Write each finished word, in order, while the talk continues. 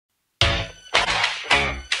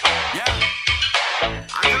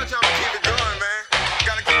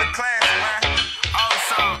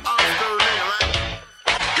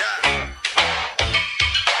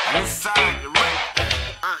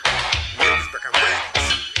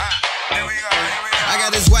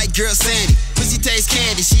this white girl Sandy. Pussy taste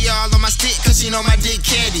candy, she all on my stick cause she know my dick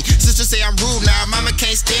candy. Sister say I'm rude now, mama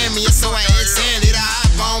can't stand me, and so I asked Sandy, the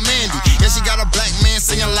hot bone Mandy. Yeah, she got a black man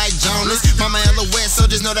singing like Jonas. Mama hella wet, so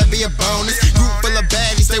just know that be a bonus. Group full of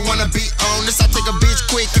baddies, they wanna be honest. I take a bitch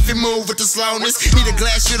quick if you move with the slowness. Need a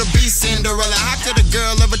glass, should be Cinderella. How could a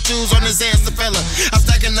girl ever choose on his ass the fella? I'm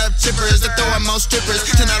stacking up chippers, they throwing more strippers.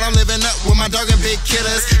 Tonight I'm living up with my dog and big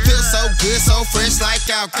killers. Feel so good, so fresh like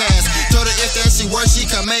Outkast. Told her if that she works, she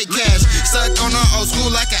can make cash. Stuck on her old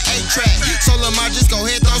school like an 8-track. So Lamar, just go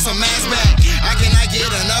ahead, throw some ass back. I cannot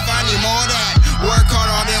get enough, I need more of that. Work hard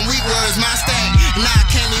all them weak words, my stack. Nah, I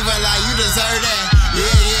can't even lie, you deserve that.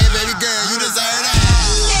 Yeah, baby girl, you deserve that.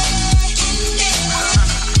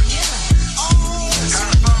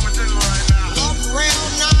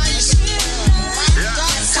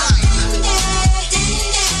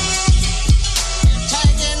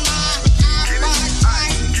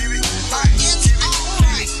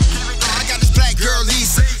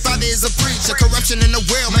 Is a preacher, corruption in the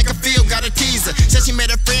world, make her feel, got a teaser. Said she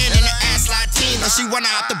met a friend in her ass Latina. She went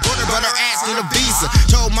out the border, but her ass need a visa.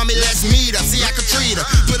 Told mommy, let's meet her, see I could treat her.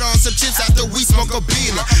 Put on some chips after we smoke a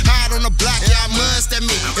bealer. Hide on the block, y'all must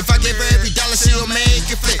admit. If I give her every dollar, she'll make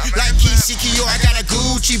it flip. Like Keisha Kyo, I got a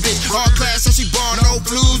Gucci bitch. All class, so she born no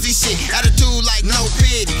bluesy shit. Attitude like no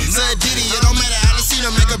pity. So Diddy, it don't matter how to see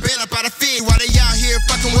them, make a bed up out of feed. While they out here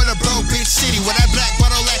fucking with a broke bitch shitty. With that black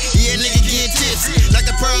bottle like, yeah, nigga get tipsy. Like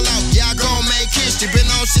the pearl out, y'all gon' make history. Been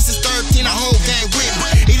on shit since 13, a whole gang with me.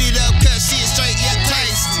 Eat it up, cut shit straight, yeah,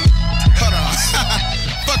 tasty. Hold on.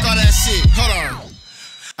 Fuck all that shit, hold on.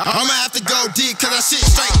 I'ma have to go deep, cause that shit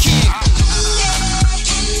straight king.